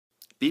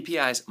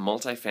BPI's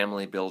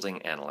Multifamily Building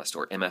Analyst,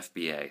 or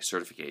MFBA,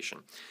 certification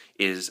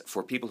is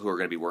for people who are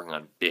going to be working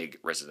on big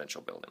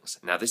residential buildings.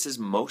 Now, this is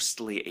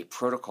mostly a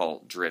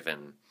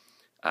protocol-driven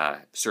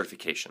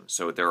certification.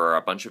 So there are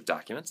a bunch of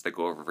documents that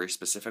go over very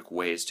specific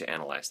ways to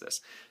analyze this.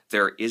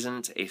 There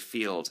isn't a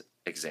field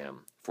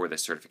exam for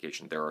this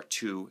certification. There are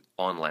 2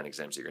 online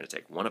exams you're going to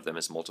take. One of them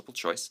is multiple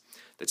choice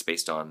that's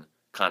based on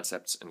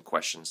concepts and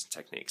questions and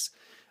techniques.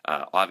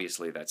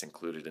 Obviously, that's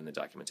included in the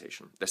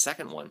documentation. The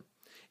second one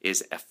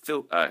is a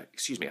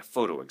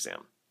photo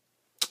exam.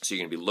 So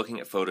you're going to be looking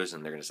at photos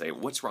and they're going to say,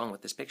 what's wrong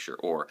with this picture?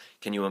 Or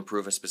can you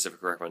improve a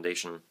specific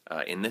recommendation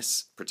in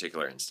this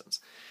particular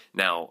instance?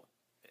 Now,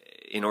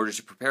 in order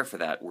to prepare for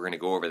that, we're going to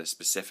go over the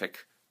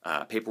specific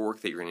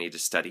paperwork that you're going to need to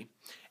study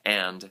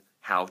and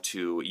how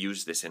to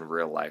use this in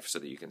real life so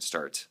that you can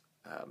start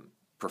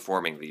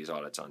performing these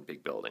audits on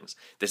big buildings.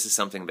 This is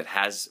something that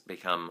has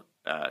become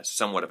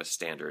somewhat of a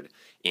standard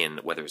in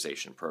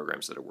weatherization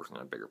programs that are working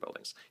on bigger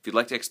buildings. If you'd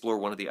like to explore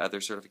one of the other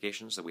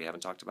certifications that we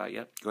haven't talked about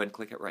yet, go ahead and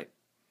click it right.